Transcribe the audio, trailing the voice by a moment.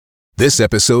This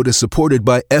episode is supported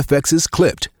by FX's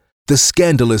Clipped, the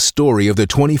scandalous story of the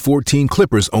 2014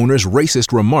 Clippers owner's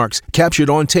racist remarks captured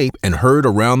on tape and heard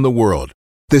around the world.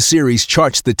 The series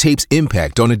charts the tape's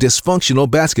impact on a dysfunctional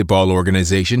basketball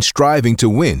organization striving to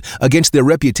win against their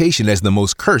reputation as the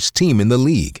most cursed team in the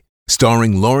league.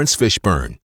 Starring Lawrence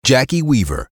Fishburne, Jackie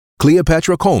Weaver,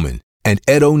 Cleopatra Coleman, and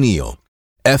Ed O'Neill.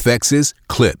 FX's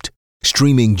Clipped,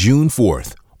 streaming June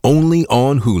 4th, only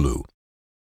on Hulu.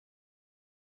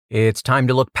 It's time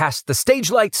to look past the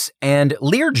stage lights and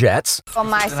Learjets. Well,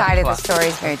 my side of the story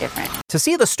is very different. To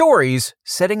see the stories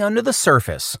sitting under the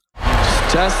surface.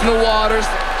 Just testing the waters.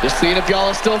 Just seeing if y'all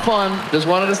are still fun. Just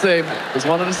wanted to say.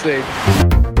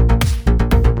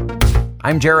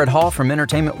 I'm Jared Hall from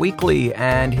Entertainment Weekly,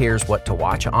 and here's what to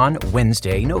watch on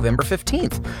Wednesday, November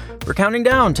 15th. We're counting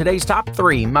down today's top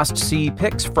 3 must-see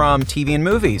picks from TV and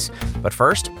movies. But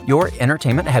first, your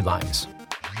entertainment headlines.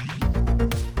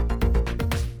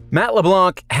 Matt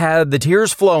LeBlanc had the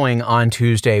tears flowing on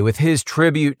Tuesday with his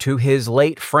tribute to his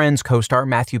late Friends co-star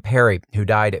Matthew Perry, who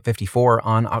died at 54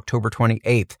 on October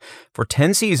 28th. For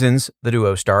 10 seasons, the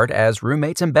duo starred as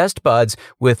roommates and best buds,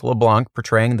 with LeBlanc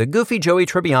portraying the goofy Joey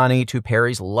Tribbiani to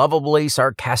Perry's lovably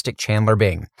sarcastic Chandler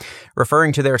Bing.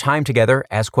 Referring to their time together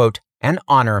as, quote, an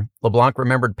honor, LeBlanc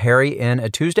remembered Perry in a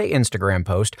Tuesday Instagram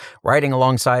post, writing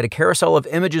alongside a carousel of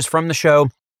images from the show,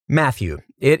 Matthew,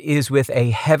 it is with a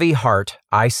heavy heart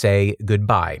I say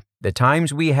goodbye. The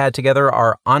times we had together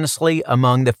are honestly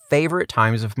among the favorite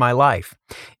times of my life.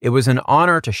 It was an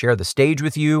honor to share the stage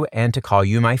with you and to call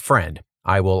you my friend.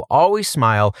 I will always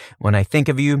smile when I think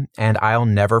of you, and I'll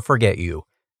never forget you.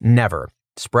 Never.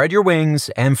 Spread your wings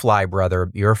and fly,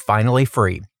 brother. You're finally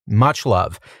free. Much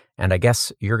love. And I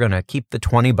guess you're going to keep the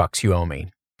 $20 you owe me.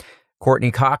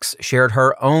 Courteney Cox shared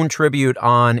her own tribute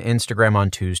on Instagram on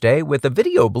Tuesday with a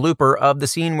video blooper of the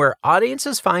scene where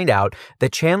audiences find out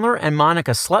that Chandler and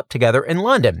Monica slept together in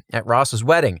London at Ross's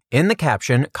wedding. In the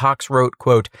caption, Cox wrote,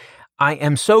 quote, I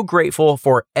am so grateful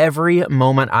for every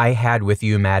moment I had with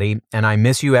you, Maddie, and I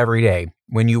miss you every day.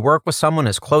 When you work with someone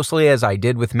as closely as I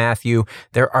did with Matthew,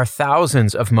 there are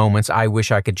thousands of moments I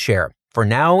wish I could share. For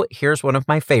now, here's one of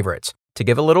my favorites. To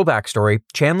give a little backstory,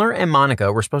 Chandler and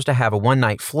Monica were supposed to have a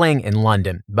one-night fling in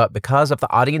London, but because of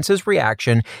the audience's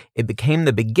reaction, it became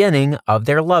the beginning of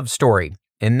their love story.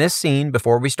 In this scene,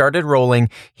 before we started rolling,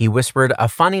 he whispered a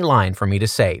funny line for me to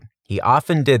say. He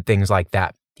often did things like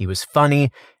that. He was funny,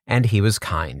 and he was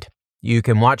kind. You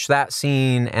can watch that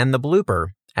scene and the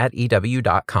blooper at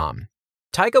EW.com.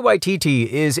 Taika Waititi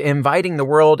is inviting the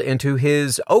world into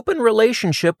his open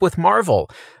relationship with Marvel.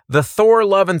 The Thor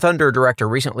Love and Thunder director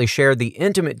recently shared the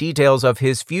intimate details of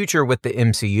his future with the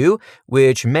MCU,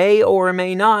 which may or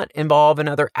may not involve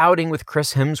another outing with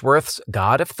Chris Hemsworth's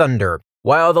God of Thunder.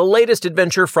 While the latest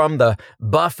adventure from the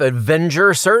buff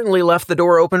Avenger certainly left the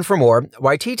door open for more,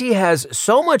 Waititi has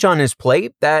so much on his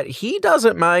plate that he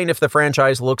doesn't mind if the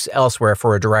franchise looks elsewhere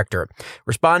for a director.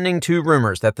 Responding to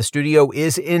rumors that the studio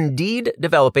is indeed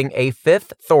developing a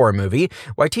 5th Thor movie,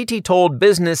 Waititi told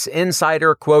Business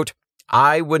Insider, quote,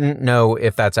 I wouldn't know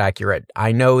if that's accurate.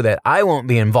 I know that I won't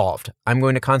be involved. I'm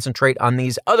going to concentrate on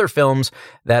these other films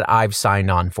that I've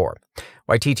signed on for.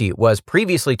 Waititi was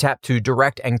previously tapped to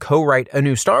direct and co-write a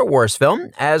new Star Wars film,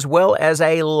 as well as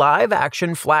a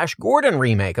live-action Flash Gordon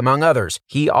remake, among others.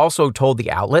 He also told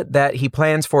the outlet that he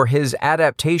plans for his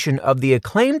adaptation of the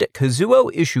acclaimed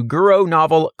Kazuo Ishiguro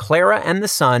novel Clara and the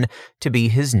Sun to be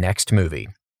his next movie.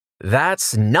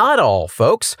 That's not all,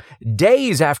 folks.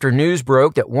 Days after news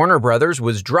broke that Warner Brothers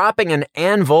was dropping an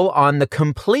anvil on the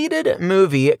completed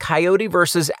movie Coyote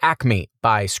vs. Acme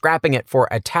by scrapping it for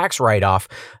a tax write-off,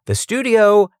 the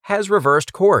studio has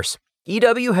reversed course.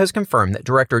 EW has confirmed that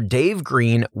director Dave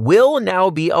Green will now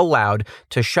be allowed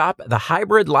to shop the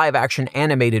hybrid live-action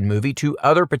animated movie to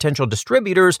other potential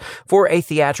distributors for a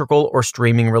theatrical or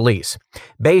streaming release.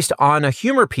 Based on a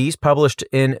humor piece published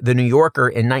in The New Yorker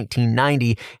in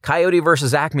 1990, Coyote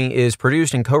vs. Acme is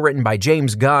produced and co-written by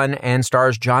James Gunn and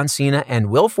stars John Cena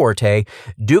and Will Forte,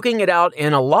 duking it out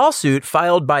in a lawsuit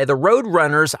filed by the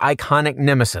Roadrunner's iconic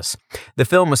nemesis. The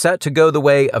film was set to go the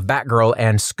way of Batgirl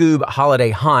and Scoob Holiday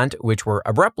Haunt, which were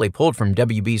abruptly pulled from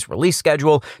WB's release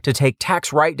schedule to take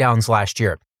tax write-downs last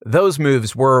year. Those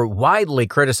moves were widely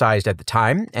criticized at the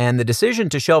time, and the decision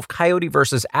to shelf Coyote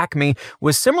vs. Acme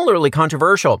was similarly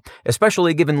controversial,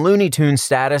 especially given Looney Tunes'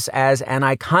 status as an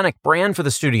iconic brand for the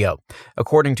studio.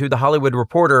 According to The Hollywood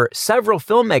Reporter, several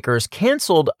filmmakers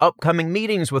canceled upcoming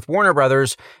meetings with Warner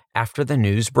Brothers after the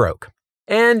news broke.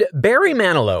 And Barry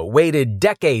Manilow waited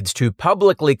decades to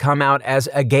publicly come out as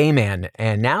a gay man,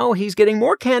 and now he's getting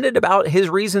more candid about his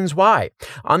reasons why.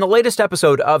 On the latest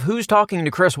episode of Who's Talking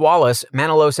to Chris Wallace,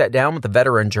 Manilow sat down with the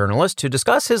veteran journalist to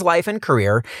discuss his life and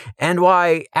career, and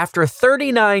why, after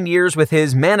 39 years with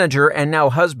his manager and now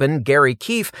husband, Gary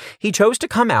Keefe, he chose to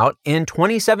come out in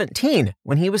 2017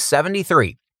 when he was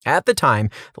 73. At the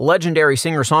time, the legendary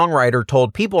singer-songwriter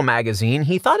told People magazine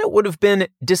he thought it would have been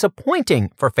disappointing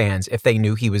for fans if they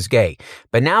knew he was gay.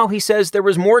 But now he says there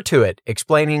was more to it,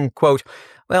 explaining, quote,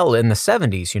 "Well, in the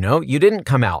 70s, you didn't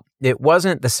come out. It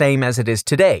wasn't the same as it is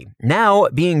today. Now,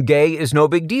 being gay is no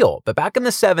big deal. But back in the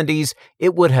 70s,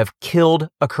 it would have killed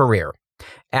a career."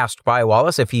 Asked by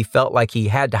Wallace if he felt like he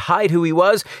had to hide who he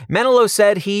was, Manilow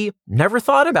said he never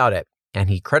thought about it,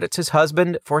 and he credits his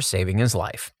husband for saving his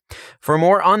life. For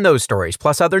more on those stories,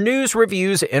 plus other news,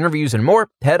 reviews, interviews, and more,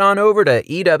 head on over to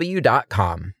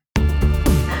EW.com.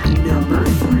 Number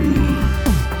 3.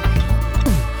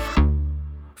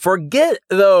 Forget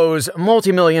those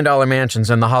multi-million-dollar mansions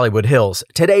in the Hollywood Hills.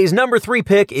 Today's number 3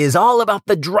 pick is all about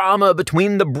the drama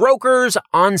between the brokers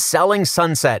on Selling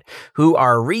Sunset, who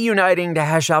are reuniting to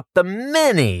hash out the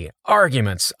many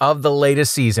arguments of the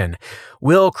latest season.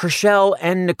 Will Chrishell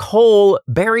and Nicole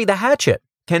bury the hatchet?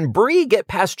 Can Bree get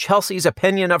past Chelsea's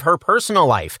opinion of her personal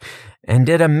life? And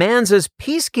did Amanza's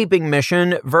peacekeeping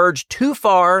mission verge too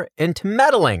far into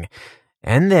meddling?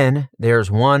 And then there's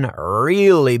one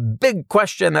really big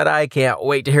question that I can't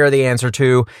wait to hear the answer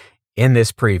to in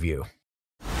this preview.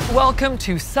 Welcome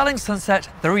to Selling Sunset,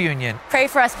 the reunion. Pray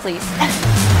for us, please.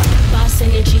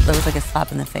 It was like a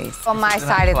slap in the face. Well, my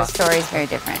side of the story is very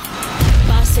different.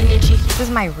 This is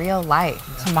my real life.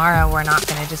 Tomorrow, we're not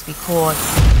going to just be cool.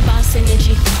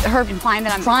 Her implying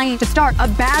that I'm trying to start a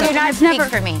bad relationship. Not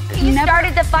speak for me. You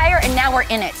started the fire, and now we're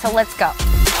in it, so let's go.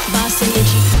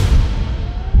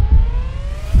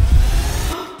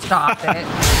 Stop it.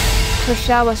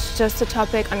 Chrishell was just a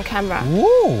topic on camera.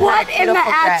 Ooh. What in the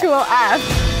actual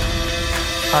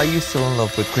F? Are you still in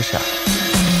love with Chrishell?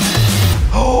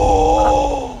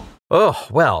 Oh,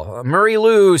 well, Marie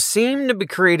Lou seemed to be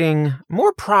creating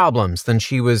more problems than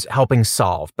she was helping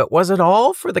solve. But was it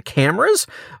all for the cameras?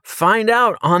 Find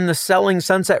out on the Selling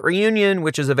Sunset reunion,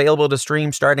 which is available to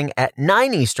stream starting at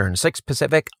 9 Eastern, 6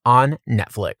 Pacific on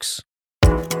Netflix.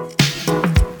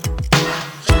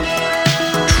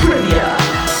 Trivia.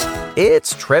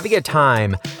 It's trivia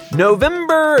time.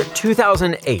 November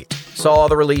 2008 saw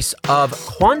the release of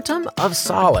Quantum of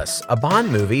Solace, a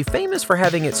Bond movie famous for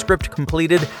having its script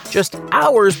completed just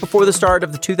hours before the start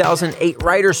of the 2008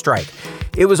 writer's strike.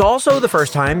 It was also the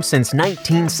first time since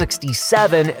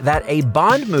 1967 that a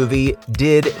Bond movie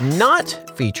did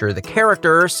not feature the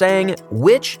character saying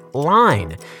which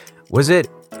line. Was it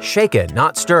shaken,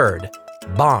 not stirred,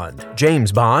 Bond,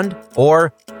 James Bond,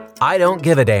 or I don't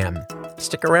give a damn?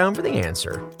 Stick around for the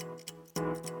answer.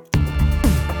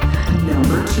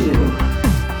 Number 2.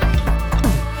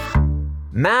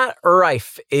 Matt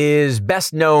Rife is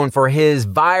best known for his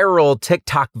viral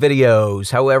TikTok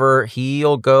videos. However,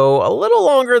 he'll go a little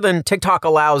longer than TikTok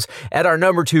allows at our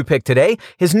number 2 pick today.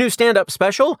 His new stand-up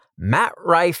special, Matt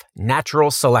Rife Natural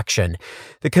Selection.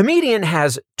 The comedian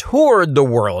has toured the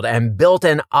world and built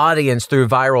an audience through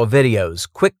viral videos,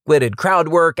 quick-witted crowd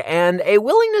work, and a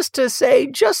willingness to say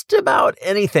just about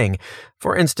anything.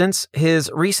 For instance, his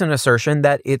recent assertion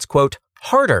that it's, quote,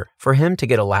 harder for him to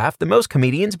get a laugh than most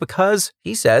comedians because,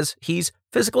 he says, he's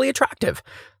physically attractive.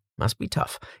 Must be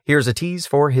tough. Here's a tease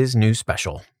for his new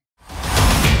special.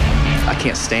 I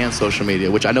can't stand social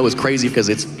media, which I know is crazy because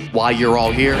it's why you're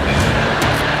all here.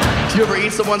 Do you ever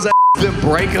eat someone's ass then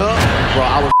break up? Bro,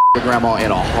 I would your grandma in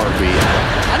a heartbeat.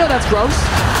 I know that's gross.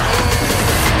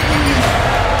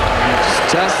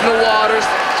 Just testing the waters.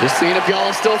 Just seeing if y'all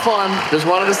are still fun. Just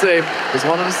wanted to see.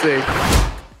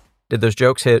 Did those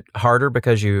jokes hit harder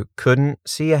because you couldn't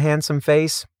see a handsome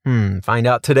face? Find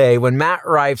out today when Matt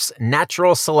Rife's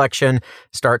Natural Selection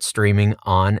starts streaming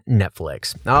on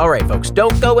Netflix. All right, folks,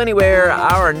 don't go anywhere.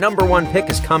 Our number 1 pick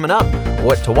is coming up.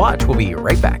 What to watch? We'll be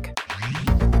right back.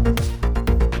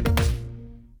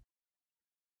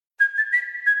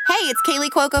 Hey, it's Kaylee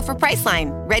Cuoco for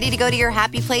Priceline. Ready to go to your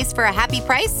happy place for a happy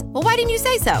price? Well, why didn't you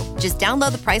say so? Just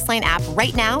download the Priceline app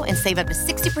right now and save up to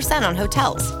 60% on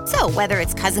hotels. So whether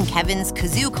it's Cousin Kevin's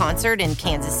Kazoo Concert in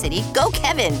Kansas City, go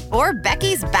Kevin, or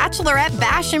Becky's Bachelorette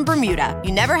Bash in Bermuda,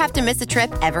 you never have to miss a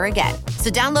trip ever again.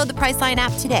 So download the Priceline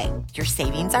app today. Your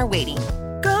savings are waiting.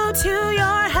 Go to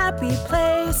your happy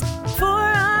place for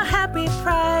a happy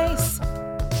price.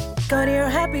 Go to your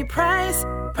happy price,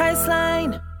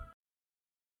 Priceline.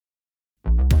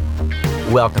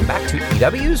 Welcome back to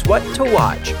EW's What to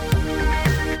Watch.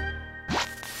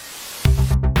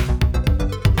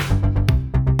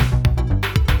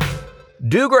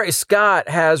 Dougray Scott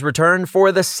has returned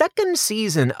for the second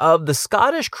season of the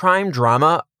Scottish crime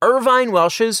drama Irvine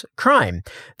Welsh's Crime.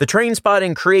 The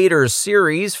Trainspotting creators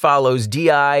series follows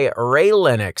D.I. Ray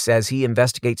Lennox as he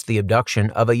investigates the abduction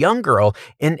of a young girl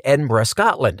in Edinburgh,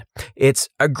 Scotland. It's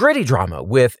a gritty drama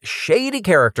with shady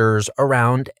characters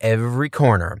around every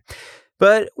corner.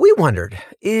 But we wondered,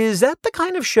 is that the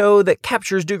kind of show that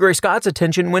captures Dougray Scott's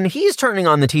attention when he's turning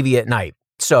on the TV at night?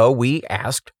 So we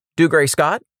asked Dougray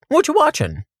Scott, what you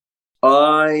watching?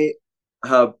 I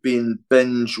have been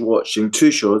binge watching 2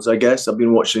 shows, I guess. I've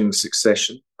been watching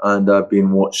Succession and I've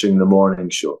been watching The Morning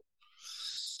Show,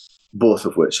 both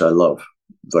of which I love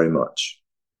very much.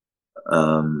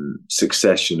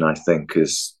 Succession, I think,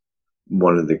 is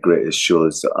one of the greatest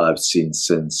shows that I've seen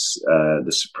since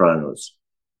The Sopranos,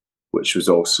 which was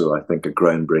also, I think, a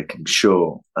groundbreaking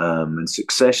show. And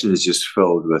Succession is just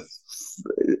filled with,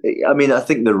 I mean, I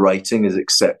think the writing is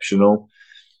exceptional.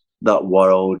 That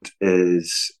world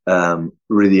is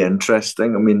really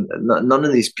interesting. I mean, none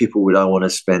of these people would I want to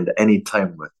spend any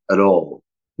time with at all,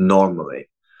 normally.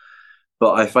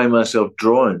 But I find myself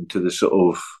drawn to the sort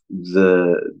of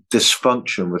the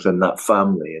dysfunction within that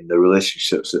family and the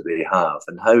relationships that they have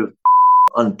and how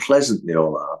unpleasant they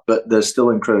all are, but they're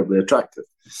still incredibly attractive.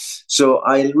 So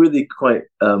I really quite,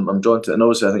 I'm drawn to it. And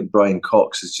obviously I think Brian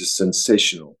Cox is just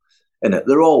sensational in it.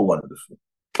 They're all wonderful.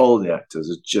 All the actors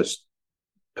are just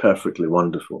perfectly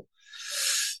wonderful.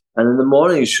 And in The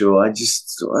Morning Show,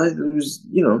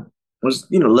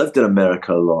 lived in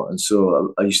America a lot. And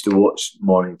so I used to watch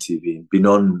morning TV, been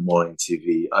on morning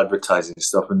TV, advertising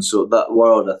stuff. And so that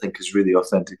world, I think, is really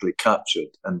authentically captured.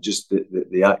 And just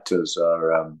the actors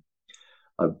are,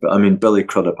 I mean, Billy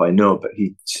Crudup, I know, but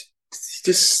he's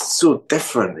just so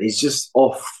different. He's just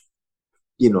off,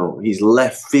 he's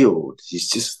left field. He's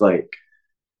just like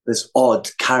this odd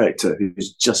character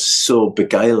who's just so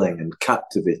beguiling and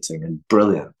captivating and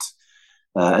brilliant.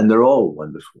 And they're all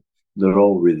wonderful. They're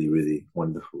all really, really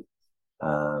wonderful.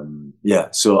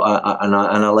 So I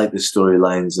like the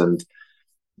storylines, and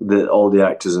all the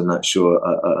actors in that show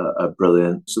are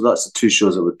brilliant. So that's the 2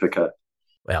 shows I would pick out.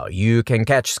 Well, you can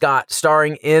catch Scott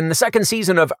starring in the second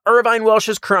season of Irvine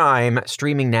Welsh's Crime,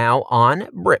 streaming now on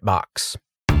BritBox.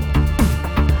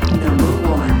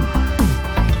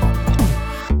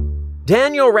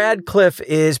 Daniel Radcliffe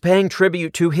is paying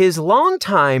tribute to his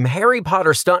longtime Harry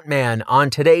Potter stuntman on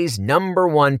today's number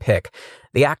 1 pick.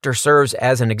 The actor serves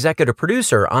as an executive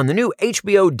producer on the new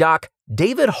HBO doc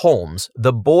David Holmes,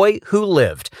 The Boy Who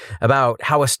Lived, about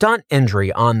how a stunt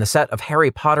injury on the set of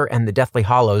Harry Potter and the Deathly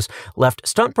Hallows left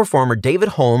stunt performer David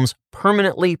Holmes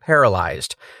permanently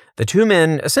paralyzed. The 2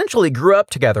 men essentially grew up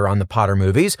together on the Potter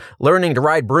movies, learning to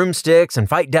ride broomsticks and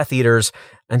fight Death Eaters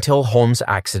until Holmes'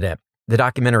 accident. The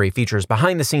documentary features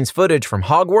behind-the-scenes footage from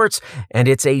Hogwarts, and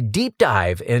it's a deep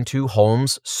dive into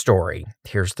Holmes' story.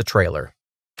 Here's the trailer.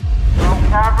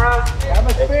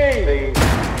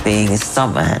 Being a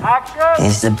stuntman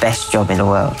is the best job in the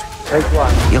world.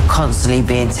 You're constantly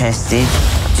being tested,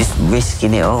 just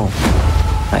risking it all.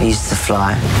 I used to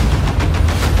fly.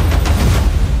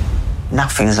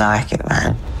 Nothing's like it,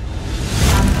 man.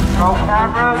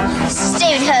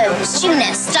 Stay at home,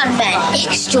 tuna, stuntman,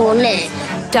 extraordinaire.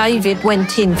 David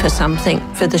went in for something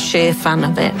for the sheer fun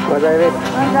of it. Well, David.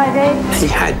 He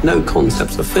had no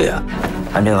concept of fear.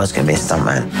 I knew I was going to be a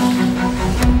stuntman.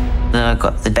 Then I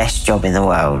got the best job in the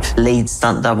world. Lead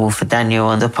stunt double for Daniel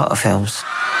on the Potter films.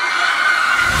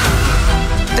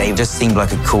 Dave just seemed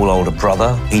like a cool older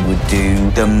brother. He would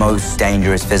do the most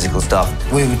dangerous physical stuff.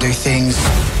 We would do things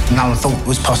no one thought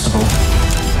was possible.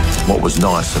 What was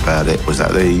nice about it was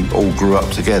that they all grew up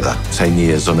together, 10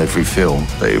 years on every film.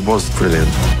 It was brilliant,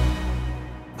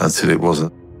 until it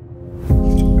wasn't.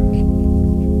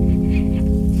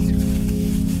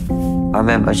 I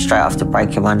remember straight after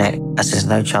breaking my neck, there's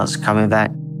no chance of coming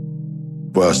back.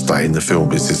 Worst day in the film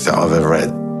business that I've ever had.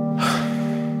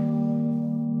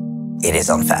 It is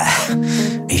unfair.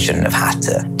 He shouldn't have had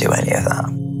to do any of that.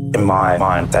 In my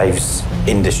mind, Dave's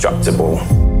indestructible.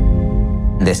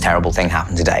 This terrible thing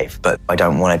happened to Dave, but I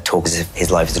don't want to talk as if his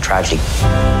life is a tragedy.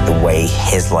 The way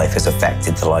his life has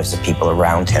affected the lives of people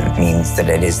around him means that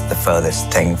it is the furthest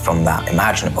thing from that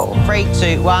imaginable. 3,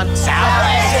 2, 1,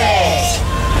 celebrate!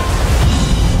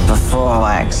 Before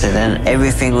my accident,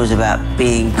 everything was about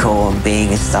being cool and being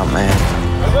a stuntman.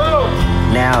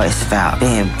 Now it's about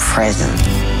being present.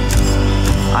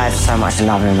 I have so much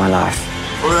love in my life.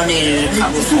 All I needed a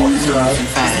couple of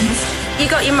fans. You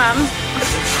got your mum?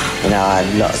 I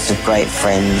had lots of great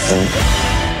friends and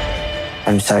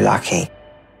I'm so lucky.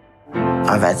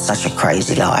 I've had such a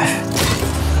crazy life.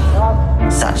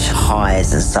 Such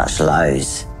highs and such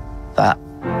lows. But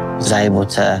was able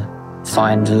to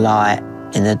find light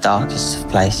in the darkest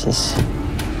of places.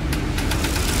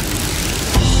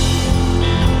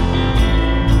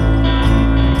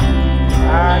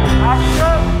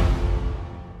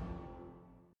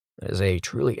 That is a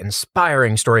truly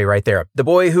inspiring story right there. The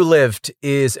Boy Who Lived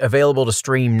is available to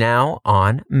stream now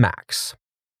on Max.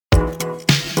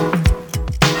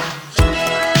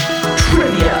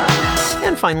 Trivia.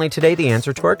 And finally today, the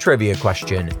answer to our trivia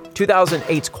question.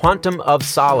 2008's Quantum of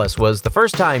Solace was the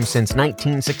first time since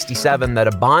 1967 that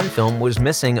a Bond film was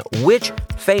missing which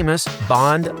famous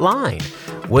Bond line?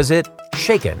 Was it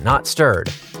shaken, not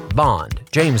stirred, Bond,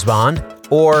 James Bond,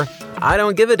 or I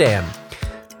don't give a damn?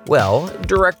 Well,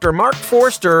 director Mark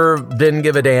Forster didn't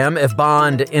give a damn if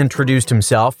Bond introduced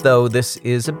himself, though this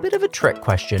is a bit of a trick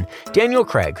question. Daniel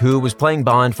Craig, who was playing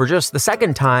Bond for just the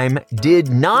second time, did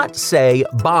not say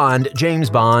Bond,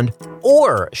 James Bond,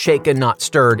 or shaken, not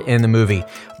stirred in the movie.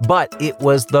 But it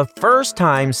was the first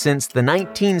time since the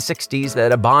 1960s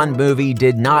that a Bond movie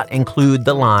did not include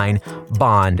the line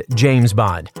Bond, James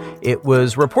Bond. It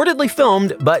was reportedly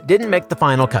filmed, but didn't make the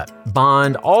final cut.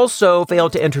 Bond also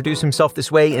failed to introduce himself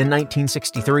this way in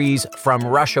 1963's From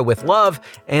Russia with Love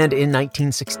and in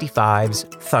 1965's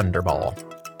Thunderball.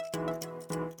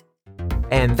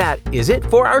 And that is it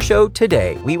for our show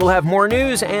today. We will have more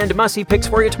news and must-see picks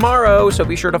for you tomorrow, so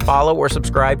be sure to follow or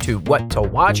subscribe to What to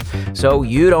Watch so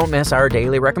you don't miss our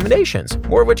daily recommendations,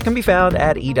 more of which can be found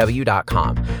at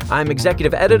EW.com. I'm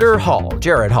Executive Editor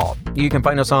Jared Hall. You can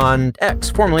find us on X,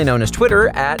 formerly known as Twitter,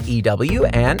 at EW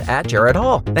and at Jared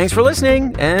Hall. Thanks for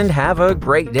listening, and have a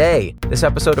great day. This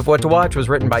episode of What to Watch was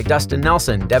written by Dustin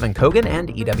Nelson, Devin Kogan,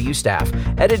 and EW staff,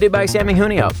 edited by Sammy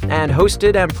Junio, and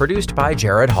hosted and produced by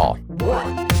Jared Hall.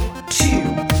 1, 2,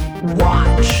 1.